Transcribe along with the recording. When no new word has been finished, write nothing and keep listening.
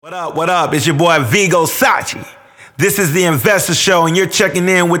What up, what up? It's your boy Vigo Sachi. This is the Investor Show, and you're checking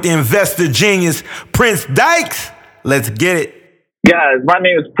in with the investor genius, Prince Dykes. Let's get it. Guys, my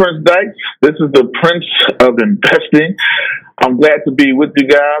name is Prince Dykes. This is the Prince of Investing. I'm glad to be with you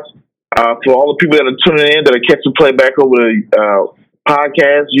guys. For all the people that are tuning in, that are catching playback over the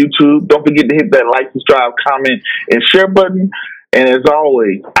podcast, YouTube, don't forget to hit that like, subscribe, comment, and share button. And as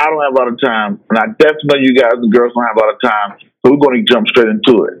always, I don't have a lot of time, and I definitely know you guys and girls don't have a lot of time, so we're going to jump straight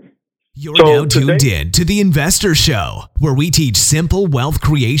into it. You're now tuned in to the Investor Show, where we teach simple wealth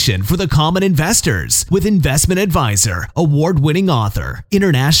creation for the common investors with investment advisor, award-winning author,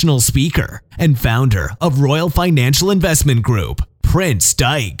 international speaker, and founder of Royal Financial Investment Group, Prince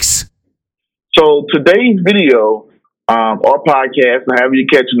Dykes. So today's video, or podcast, or however you're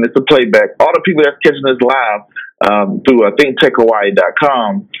catching this, the playback, all the people that's catching this live through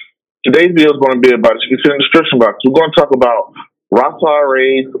thinktechhawaii.com, today's video is going to be about, as you can see in the description box, we're going to talk about Roth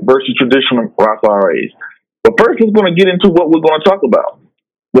IRAs versus traditional Roth IRAs. But first, let's going to get into what we're going to talk about.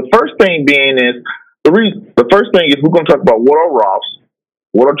 The first thing being is, the first thing is we're going to talk about what are Roths,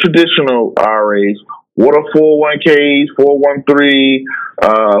 what are traditional IRAs, what are 401ks, 413,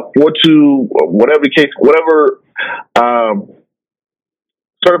 42, whatever the case, whatever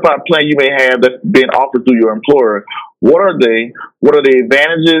certified plan you may have that's being offered through your employer. What are they? What are the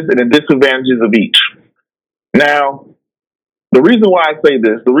advantages and the disadvantages of each? Now, the reason why I say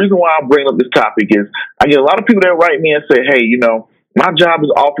this, the reason why I bring up this topic is I get a lot of people that write me and say, hey, you know, my job is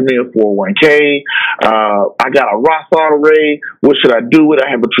offering me a 401k. I got a Roth IRA. What should I do with it?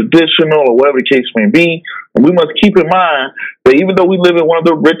 I have a traditional or whatever the case may be. And we must keep in mind that even though we live in one of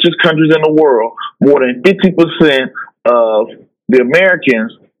the richest countries in the world, more than 50% of the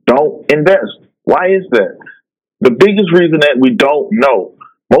Americans don't invest. Why is that? The biggest reason that we don't know,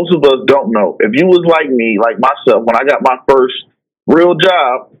 most of us don't know. If you was like me, like myself, when I got my first real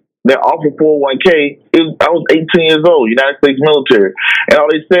job that offered 401k, I was 18 years old, United States military. And all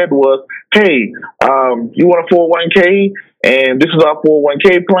they said was, hey, you want a 401k? And this is our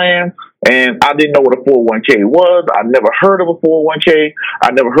 401k plan. And I didn't know what a 401k was. I never heard of a 401k. I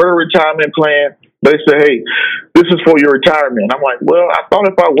never heard of a retirement plan. They said, hey, this is for your retirement. And I'm like, well, I thought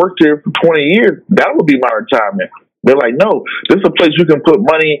if I worked here for 20 years, that would be my retirement. They're like, no, this is a place you can put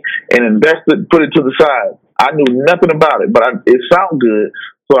money and invest it, put it to the side. I knew nothing about it, but it sounded good.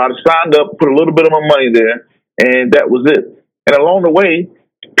 So I signed up, put a little bit of my money there, and that was it. And along the way,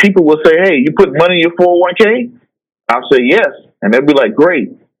 people will say, hey, you put money in your 401k? I'll say yes. And they'll be like,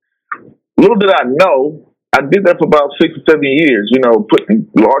 great. Little did I know, I did that for about 6 or 7 years, putting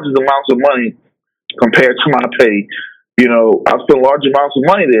largest amounts of money compared to my pay. I spent large amounts of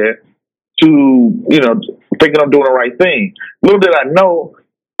money there to, thinking I'm doing the right thing. Little did I know,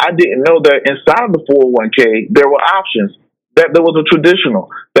 I didn't know that inside of the 401k, there were options, that there was a traditional,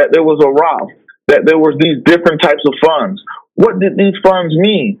 that there was a Roth, that there was these different types of funds. What did these funds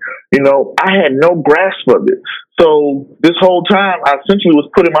mean? I had no grasp of it. So this whole time, I essentially was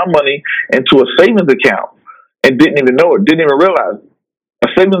putting my money into a savings account and didn't even know it, didn't even realize it. A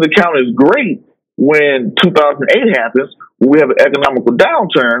savings account is great when 2008 happens, when we have an economical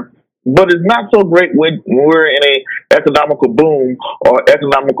downturn, but it's not so great when we're in a economical boom or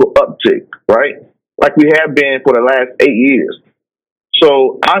economical uptick, right? Like we have been for the last 8 years.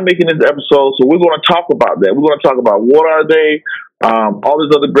 So I'm making this episode, so we're going to talk about that. We're going to talk about what are they, all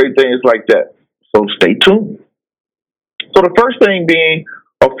these other great things like that. So stay tuned. So the first thing being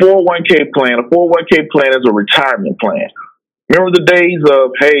a 401k plan. A 401k plan is a retirement plan. Remember the days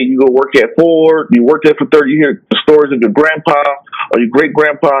of, hey, you go work at Ford, you worked there for 30 years, the stories of your grandpa or your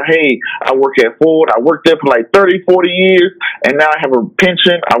great-grandpa, hey, I work at Ford, I worked there for like 30, 40 years, and now I have a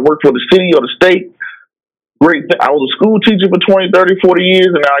pension, I work for the city or the state. Great thing. I was a school teacher for 20, 30, 40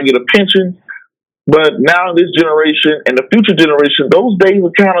 years, and now I get a pension. But now this generation and the future generation, those days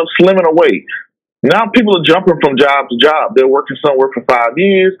are kind of slimming away. Now people are jumping from job to job. They're working somewhere for 5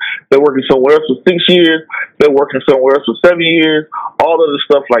 years. They're working somewhere else for 6 years. They're working somewhere else for 7 years. All of the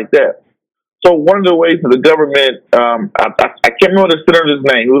stuff like that. So one of the ways that the government, I can't remember the senator's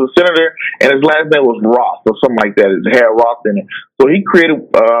name. He was a senator, and his last name was Roth or something like that. It had Roth in it. So he created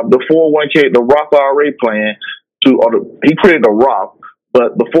the 401k, the Roth IRA plan. He created a Roth.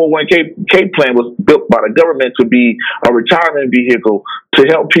 But the 401k plan was built by the government to be a retirement vehicle to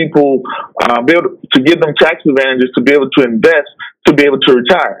help people be able to give them tax advantages to be able to invest, to be able to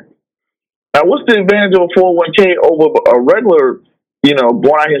retire. Now, what's the advantage of a 401k over a regular,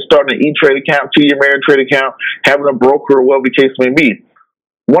 going out here and starting an E-Trade account, TD Ameritrade account, having a broker or whatever the case may be?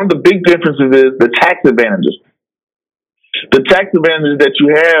 One of the big differences is the tax advantages. The tax advantages that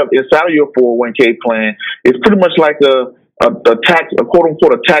you have inside of your 401k plan is pretty much like a a quote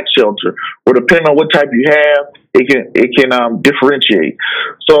unquote a tax shelter, where depending on what type you have, it can differentiate.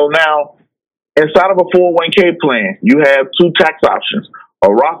 So now, inside of a 401k plan, you have two tax options: a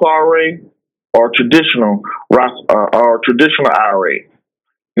Roth IRA or traditional IRA.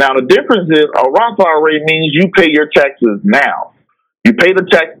 Now, the difference is a Roth IRA means you pay your taxes now. You pay the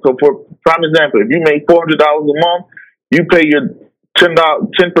tax. So, for prime example, if you make $400 a month, you pay your 10%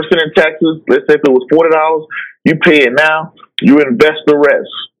 in taxes. Let's say if it was $40, you pay it now. You invest the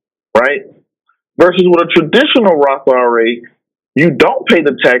rest, right? Versus with a traditional Roth IRA, you don't pay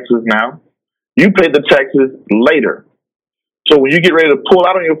the taxes now. You pay the taxes later. So when you get ready to pull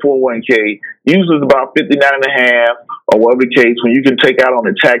out on your 401k, usually it's about 59 and a half or whatever the case, when you can take out on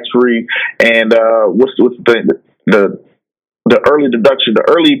the tax free and what's the thing, the early deduction, the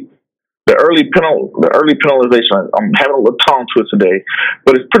early penalization. I'm having a little tongue twist today,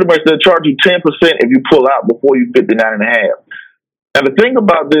 but it's pretty much they'll charge you 10% if you pull out before you 59 and a half. Now the thing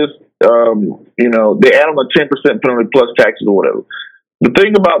about this, they add on a 10% penalty plus taxes or whatever. The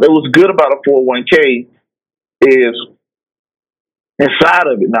thing about that was good about a 401k is inside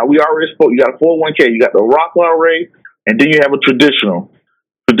of it. Now we already spoke. You got a 401k, you got the Roth IRA, and then you have a traditional.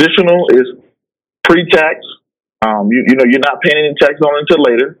 Traditional is pre-tax. You're not paying any taxes on it until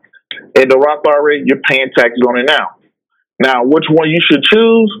later. And the Roth IRA, you're paying taxes on it now. Now, which one you should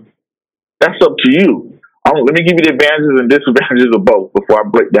choose? That's up to you. Let me give you the advantages and disadvantages of both before I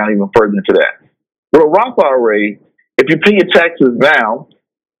break down even further into that. With a Roth IRA, if you pay your taxes now,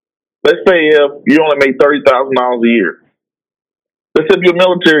 let's say if you only make $30,000 a year. Let's say if you're a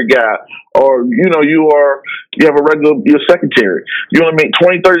military guy, or you have you're a secretary, you only make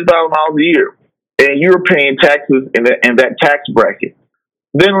 $20,000, $30,000 a year, and you're paying taxes in that tax bracket.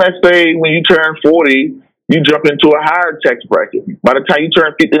 Then let's say when you turn 40, you jump into a higher tax bracket. By the time you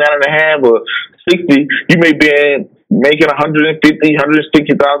turn 59 and a half or 60, you may be making $150,000,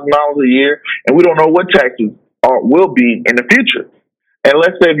 $160,000 a year, and we don't know what taxes will be in the future. And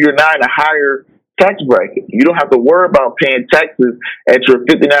let's say if you're not in a higher tax bracket, you don't have to worry about paying taxes at your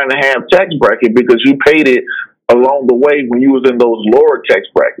 59 and a half tax bracket because you paid it along the way when you was in those lower tax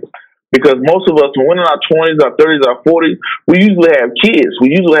brackets. Because most of us, when we're in our 20s, our 30s, our 40s, we usually have kids.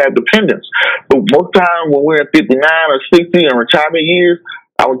 We usually have dependents. But most time when we're in 59 or 60 in retirement years,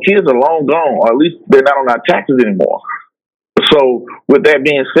 our kids are long gone, or at least they're not on our taxes anymore. So with that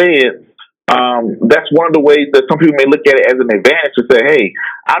being said, that's one of the ways that some people may look at it as an advantage to say, hey,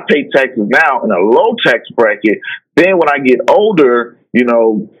 I pay taxes now in a low tax bracket. Then when I get older,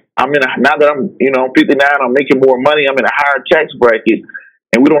 now that I'm 59, I'm making more money, I'm in a higher tax bracket.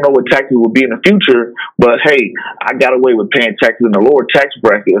 And we don't know what taxes will be in the future, but hey, I got away with paying taxes in the lower tax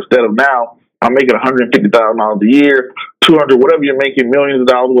bracket instead of now I'm making $150,000 a year, $200,000, whatever you're making, millions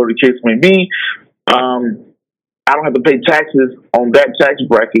of dollars, whatever the case may be. I don't have to pay taxes on that tax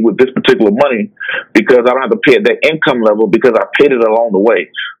bracket with this particular money because I don't have to pay at that income level because I paid it along the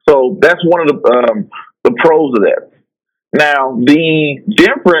way. So that's one of the pros of that. Now, the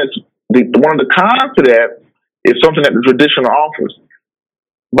difference, one of the cons to that is something that the traditional offers.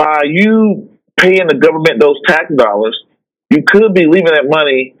 By you paying the government those tax dollars, you could be leaving that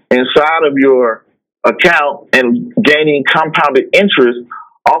money inside of your account and gaining compounded interest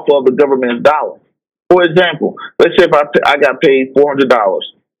off of the government's dollar. For example, let's say if I got paid $400,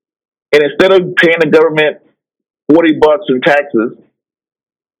 and instead of paying the government $40 in taxes,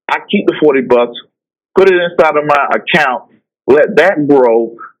 I keep the $40, put it inside of my account, let that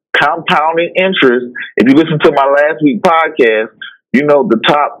grow, compounding interest. If you listen to my last week podcast, the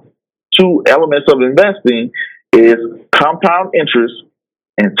top two elements of investing is compound interest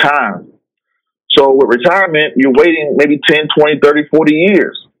and time. So with retirement, you're waiting maybe 10, 20, 30, 40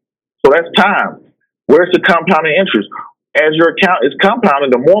 years. So that's time. Where's the compounding interest? As your account is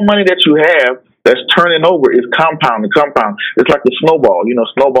compounding, the more money that you have that's turning over is compounding. It's like a snowball.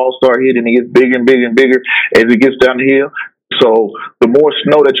 Snowballs start hitting and it gets bigger and bigger and bigger as it gets down the hill. So the more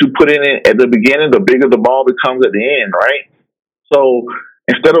snow that you put in it at the beginning, the bigger the ball becomes at the end, right? So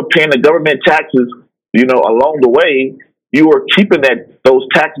instead of paying the government taxes, along the way, you are keeping those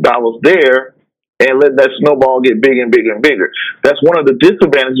tax dollars there and letting that snowball get bigger and bigger and bigger. That's one of the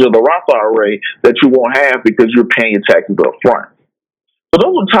disadvantages of the Roth IRA that you won't have because you're paying your taxes up front. So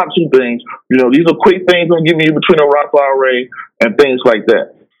those are the top two things. These are quick things I'm giving you between a Roth IRA and things like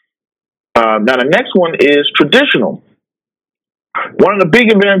that. Now the next one is traditional. One of the big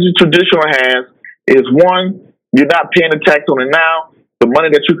advantages traditional has is one, you're not paying the tax on it now. The money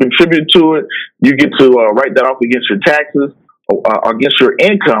that you contribute to it, you get to write that off against your taxes, against your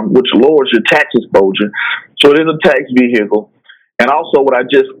income, which lowers your tax exposure. So it is a tax vehicle. And also what I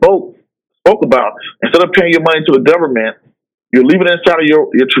just spoke about, instead of paying your money to the government, You're leaving it inside of your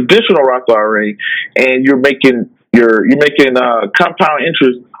traditional Roth IRA, and you're making compound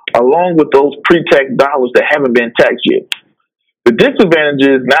interest along with those pre-tax dollars that haven't been taxed yet. The disadvantage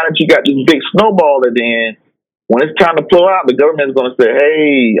is now that you got this big snowball at the end, when it's time to pull out, the government is going to say,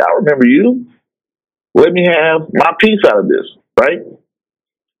 "Hey, I remember you. Let me have my piece out of this," right?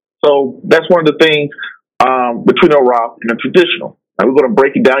 So that's one of the things between a Roth and a traditional. Now we're going to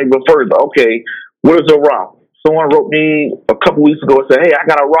break it down even further. Okay, what is a Roth? Someone wrote me a couple weeks ago and said, "Hey, I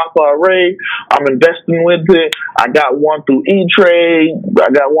got a Roth IRA. I'm investing with it. I got one through E-Trade. I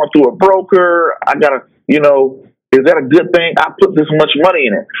got one through a broker. I got a, is that a good thing? I put this much money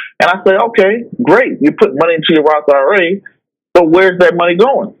in it." And I say, "Okay, great. You put money into your Roth IRA, but where's that money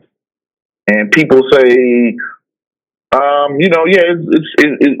going?" And people say,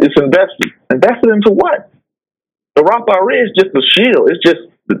 it's invested. Invested into what? The Roth IRA is just a shield.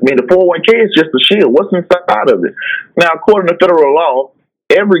 The 401k is just a shield. What's inside of it? Now, according to federal law,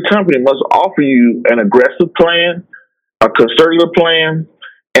 every company must offer you an aggressive plan, a conservative plan,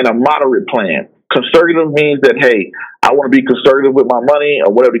 and a moderate plan. Conservative means that, hey, I want to be conservative with my money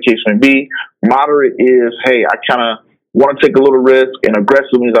or whatever the case may be. Moderate is, hey, I kind of want to take a little risk, and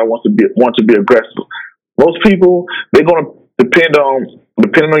aggressive means I want to be aggressive. Most people, they're going to depending on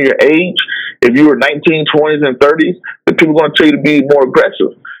your age. If you were 19, 20s, and 30s, the people are going to tell you to be more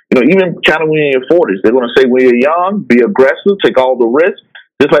aggressive. Even kind of when you're in your 40s, they're going to say when you're young, be aggressive, take all the risks,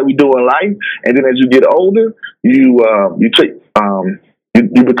 just like we do in life. And then as you get older, you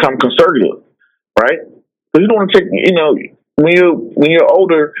become conservative, right? So you don't want to take, when you're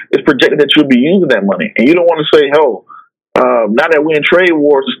older, it's projected that you'll be using that money, and you don't want to say, "Oh, now that we're in trade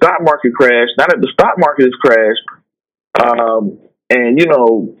wars, the stock market crashed. Now that the stock market has crashed, and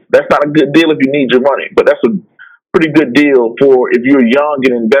that's not a good deal if you need your money, but that's a pretty good deal for if you're young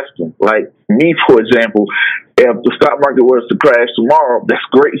and investing. Like me, for example, if the stock market was to crash tomorrow, that's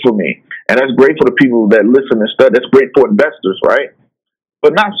great for me, and that's great for the people that listen and study. That's great for investors, right?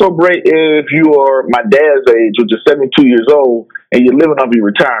 But not so great if you are my dad's age, which is 72 years old, and you're living off your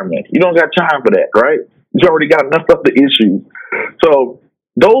retirement. You don't got time for that, right? You already got enough of the issues. So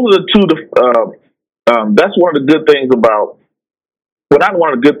those are the two. That's one of the good things about. Well, not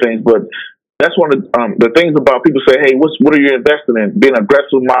one of the good things, but that's one of the things about people say, "Hey, what are you investing in?" Being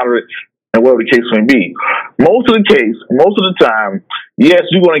aggressive, moderate, and whatever the case may be. Most of the time, yes,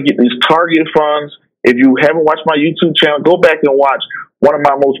 you're going to get these target funds. If you haven't watched my YouTube channel, go back and watch one of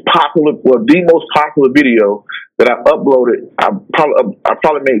my the most popular video that I've uploaded. I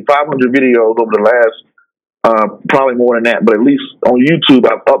probably made 500 videos over the last, probably more than that, but at least on YouTube,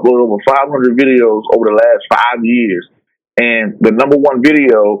 I've uploaded over 500 videos over the last 5 years. And the number one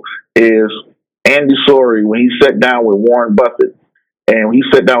video is Andy Sorey when he sat down with Warren Buffett. And when he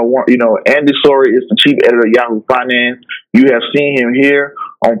sat down with Warren, Andy Sorey is the chief editor of Yahoo Finance. You have seen him here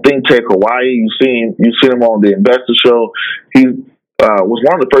on Think Tech Hawaii. You've seen him on the Investor Show. He was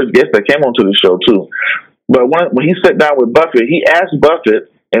one of the first guests that came onto the show too. But when he sat down with Buffett, he asked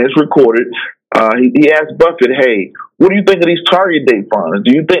Buffett, and it's recorded. He asked Buffett, "Hey, what do you think of these target date funds?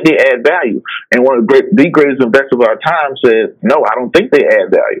 Do you think they add value?" And one of the greatest investors of our time said, "No, I don't think they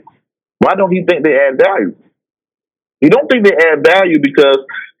add value." Why don't he think they add value? He don't think they add value because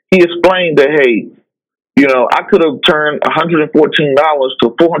he explained that, hey, I could have turned $114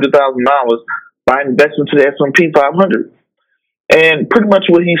 to $400,000 by investing to the S&P 500. And pretty much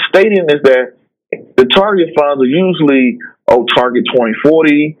what he's stating is that the target funds are usually, target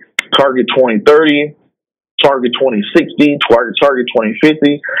 2040, target 2030, target 2060, target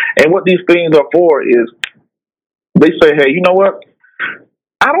 2050. And what these things are for is they say, "Hey, you know what?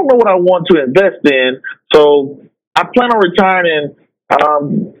 I don't know what I want to invest in, so I plan on retiring in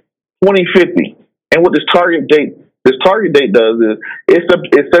 2050. And what this target date does is it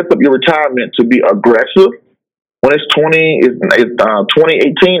sets up your retirement to be aggressive when it's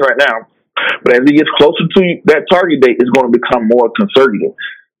 2018 right now. But as it gets closer to that target date, it's going to become more conservative.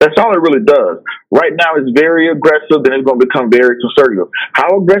 That's all it really does. Right now, it's very aggressive, then it's going to become very conservative.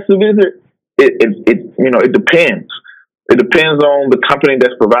 How aggressive is it? It depends. It depends on the company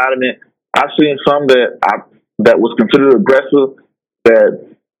that's providing it. I've seen some that was considered aggressive that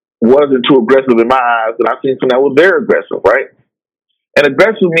wasn't too aggressive in my eyes, and I've seen some that was very aggressive, right? And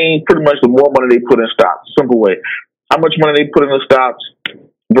aggressive means pretty much the more money they put in stocks. Simple way. How much money they put into stocks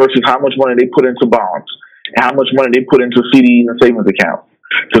versus how much money they put into bonds, and how much money they put into CDs and savings accounts.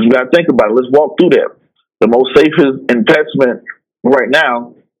 Because we got to think about it. Let's walk through that. The most safest investment right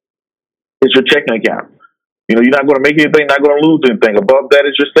now is your checking account. You're not going to make anything, not going to lose anything. Above that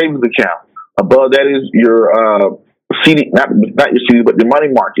is your savings account. Above that is your CD, not your CD, but your money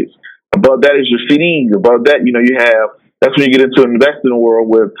markets. Above that is your CDs. Above that, you have That's when you get into investing world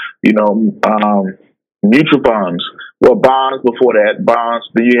with, mutual funds. Well, bonds before that, bonds,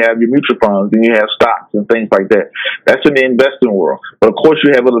 then you have your mutual funds, then you have stocks and things like that. That's in the investing world. But of course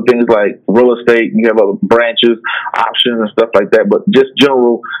you have other things like real estate, you have other branches, options and stuff like that. But just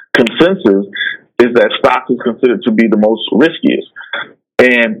general consensus is that stocks is considered to be the most riskiest.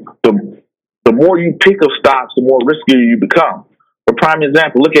 And the more you pick of stocks, the more riskier you become. For prime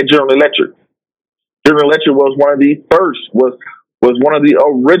example, look at General Electric. General Electric was one of the first, was one of the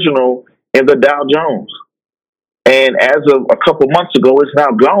original in the Dow Jones. And as of a couple months ago, it's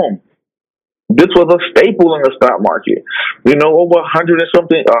now gone. This was a staple in the stock market. Over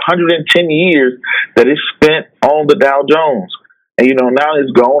 110 years that it's spent on the Dow Jones. And, now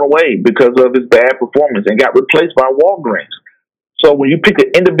it's gone away because of its bad performance and got replaced by Walgreens. So when you pick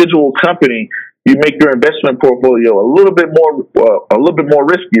an individual company, you make your investment portfolio a little bit more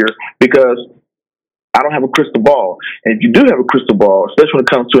riskier because I don't have a crystal ball. And if you do have a crystal ball, especially when it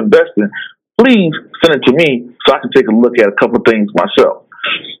comes to investing, please send it to me so I can take a look at a couple of things myself.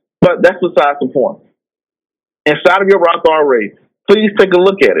 But that's besides the point. Inside of your Roth IRA, please take a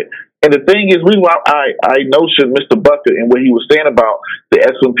look at it. And the thing is, I notioned Mr. Bucket and what he was saying about the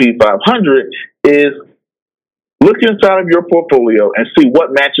S&P 500 is look inside of your portfolio and see what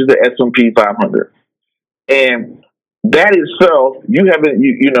matches the S&P 500. And that itself, you have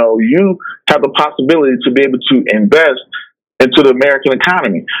the possibility to be able to invest into the American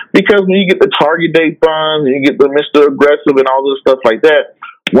economy. Because when you get the Target Date funds, and you get the Mr. Aggressive and all this stuff like that,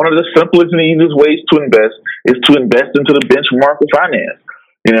 one of the simplest and easiest ways to invest is to invest into the benchmark of finance.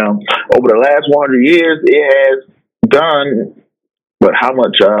 Over the last 100 years, it has done, how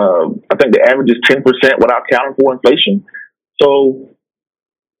much? I think the average is 10% without counting for inflation. So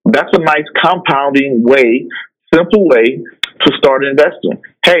that's a nice compounding way, simple way to start investing.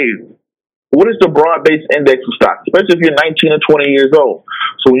 Hey, what is the broad-based index of stocks, especially if you're 19 or 20 years old?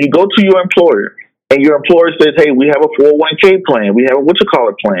 So when you go to your employer and your employer says, hey, we have a 401k plan, we have a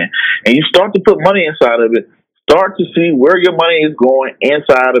plan, and you start to put money inside of it, start to see where your money is going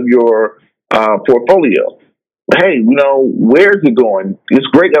inside of your portfolio. Hey, where is it going? It's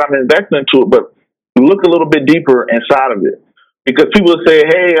great that I'm investing into it, but look a little bit deeper inside of it. Because people say,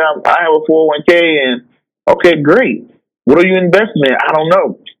 hey, I have a 401k, and okay, great. What are you investing in? I don't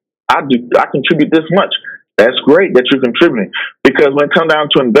know. I contribute this much. That's great that you're contributing. Because when it comes down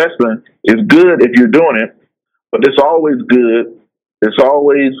to investing, it's good if you're doing it, but it's always good. It's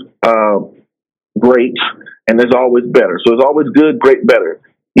always great, and there's always better. So it's always good, great, better.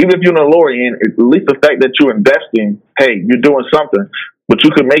 Even if you're in the lower end, at least the fact that you're investing, hey, you're doing something, but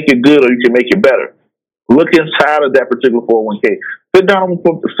you can make it good or you can make it better. Look inside of that particular 401k. Sit down with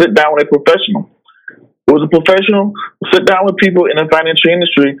a professional. Who's a professional? Sit down with people in the financial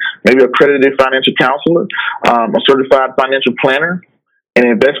industry, maybe an accredited financial counselor, a certified financial planner, an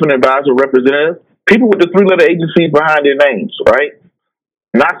investment advisor representative, people with the three-letter agencies behind their names, right?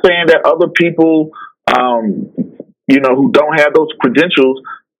 Not saying that other people, who don't have those credentials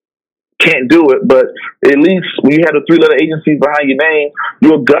can't do it, but at least when you have the three-letter agencies behind your name,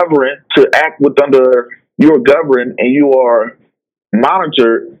 you're governed to act you're governed and you are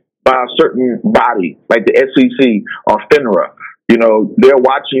monitored by a certain body, like the SEC or FINRA. They're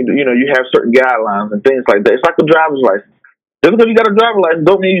watching, you have certain guidelines and things like that. It's like a driver's license. Just because you got a driver's license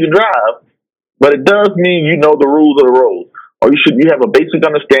don't mean you can drive, but it does mean you know the rules of the road, or you have a basic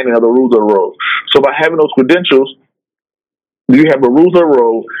understanding of the rules of the road. So by having those credentials, you have the rules of the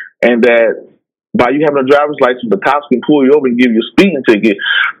road, and that by you having a driver's license, the cops can pull you over and give you a speeding ticket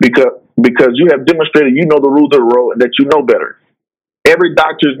because you have demonstrated you know the rules of the road and that you know better. Every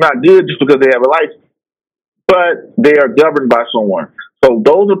doctor is not good just because they have a license, but they are governed by someone. So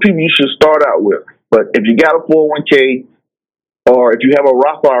those are people you should start out with. But if you got a 401k or if you have a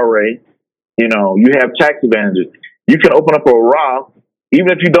Roth IRA, you have tax advantages. You can open up a Roth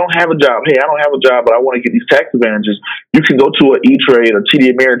even if you don't have a job. Hey, I don't have a job, but I want to get these tax advantages. You can go to an E-Trade or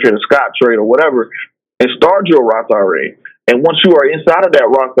TD Ameritrade or Scottrade or whatever and start your Roth IRA. And once you are inside of that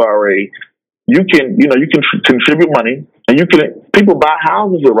Roth IRA, you can contribute money, and people buy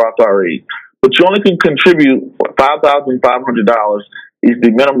houses with Roth IRA, but you only can contribute $5,500 is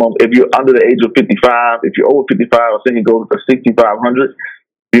the minimum if you're under the age of 55. If you're over 55, I think it goes for $6,500.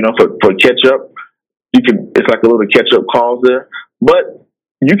 For catch up, it's like a little catch up clause there. But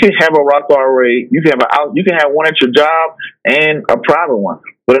you can have a Roth IRA. You can have one at your job and a private one.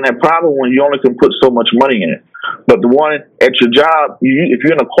 But in that private one, you only can put so much money in it. But the one at your job, if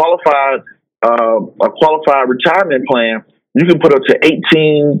you're in a qualified retirement plan, you can put up to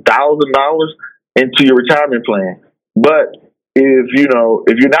 $18,000 into your retirement plan. But if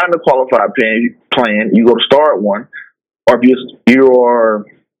you're not in a qualified plan, you go to start one. or if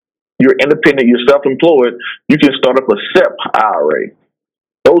you're independent, you're self-employed, you can start up a SEP IRA.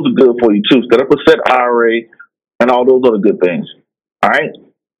 Those are good for you too. Set up a SEP IRA and all those other good things. All right.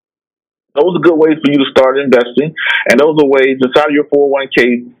 Those are good ways for you to start investing, and those are ways inside of your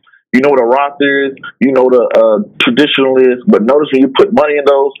 401k. You know what a Roth is, you know what a traditional is, but notice when you put money in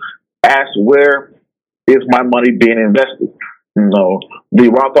those, ask where is my money being invested. You know,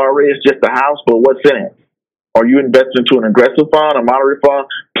 the Roth IRA is just a house, but what's in it? Are you investing into an aggressive fund, a moderate fund?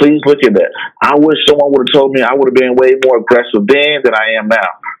 Please look at that. I wish someone would have told me I would have been way more aggressive then than I am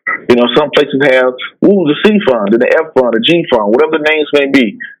now. You know, some places have, the C fund, and the F fund, the G fund, whatever the names may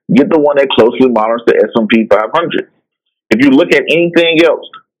be. Get the one that closely monitors the S&P 500. If you look at anything else,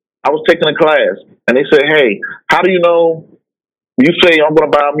 I was taking a class, and they said, hey, how do you know, you say I'm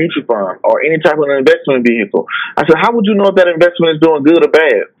going to buy a mutual fund or any type of investment vehicle. I said, how would you know if that investment is doing good or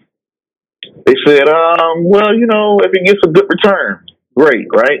bad? They said, well, you know, if it gets a good return,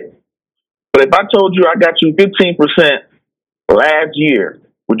 great, right? But if I told you I got you 15% last year,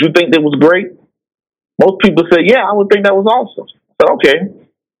 would you think that was great? Most people say, yeah, I would think that was awesome. I said, okay.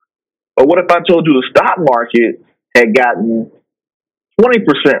 But what if I told you the stock market had gotten 20%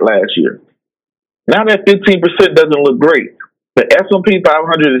 last year? Now that 15% doesn't look great. The S&P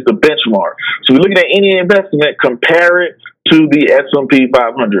 500 is the benchmark. So you're looking at any investment, compare it to the S&P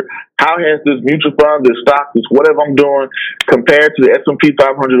 500. How has this mutual fund, this stock, this whatever I'm doing, compared to the S&P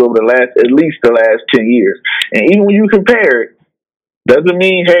 500 over at least the last 10 years? And even when you compare it, doesn't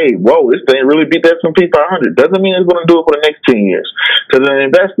mean, hey, whoa, this thing really beat the S&P 500. Doesn't mean it's going to do it for the next 10 years. Because in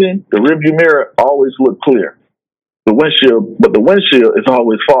investing, the rearview mirror always looks clear. But the windshield is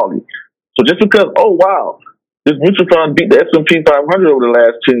always foggy. So just because, oh, wow, this mutual fund beat the S&P 500 over the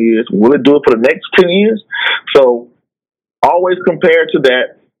last 10 years, will it do it for the next 10 years? So always compare to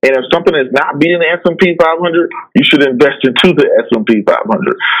that. And if something is not beating the S&P 500, you should invest into the S&P 500,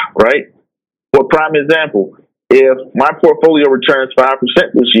 right? For prime example, if my portfolio returns 5%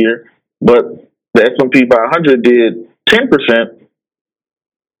 this year, but the S&P 500 did 10%,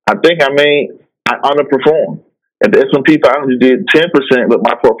 I think I underperformed. If the S&P 500 did 10%, but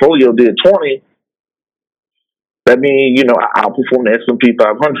my portfolio did 20%, that means, you know, I outperformed the S&P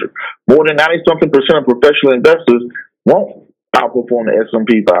 500. More than 90-something% of professional investors won't outperform the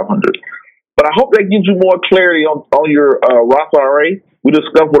S&P 500. But I hope that gives you more clarity on your Roth IRA. We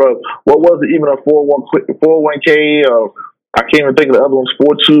discussed what was it, even a 401k, I can't even think of the other ones,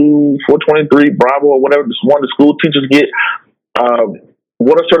 423, Bravo, or whatever, this one the school teachers get.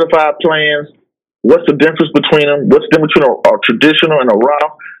 What are certified plans? What's the difference between them? What's the difference between a traditional and a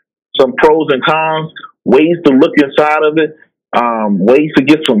Roth? Some pros and cons, ways to look inside of it, ways to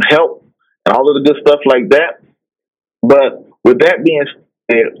get some help, and all of the good stuff like that. But with that being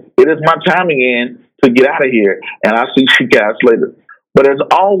said, it is my time again to get out of here, and I'll see you guys later. But as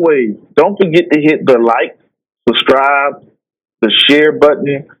always, don't forget to hit the like, subscribe, the share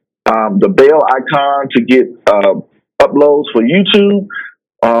button, the bell icon to get uploads for YouTube.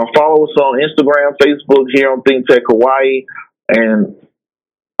 Follow us on Instagram, Facebook, here on Think Tech Hawaii, and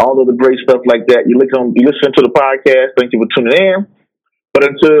all of the great stuff like that. You listen to the podcast. Thank you for tuning in. But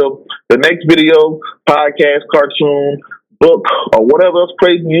until the next video, podcast, cartoon, book, or whatever else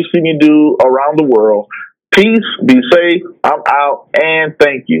crazy you see me do around the world, peace, be safe, I'm out, and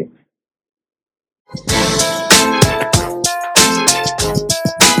thank you.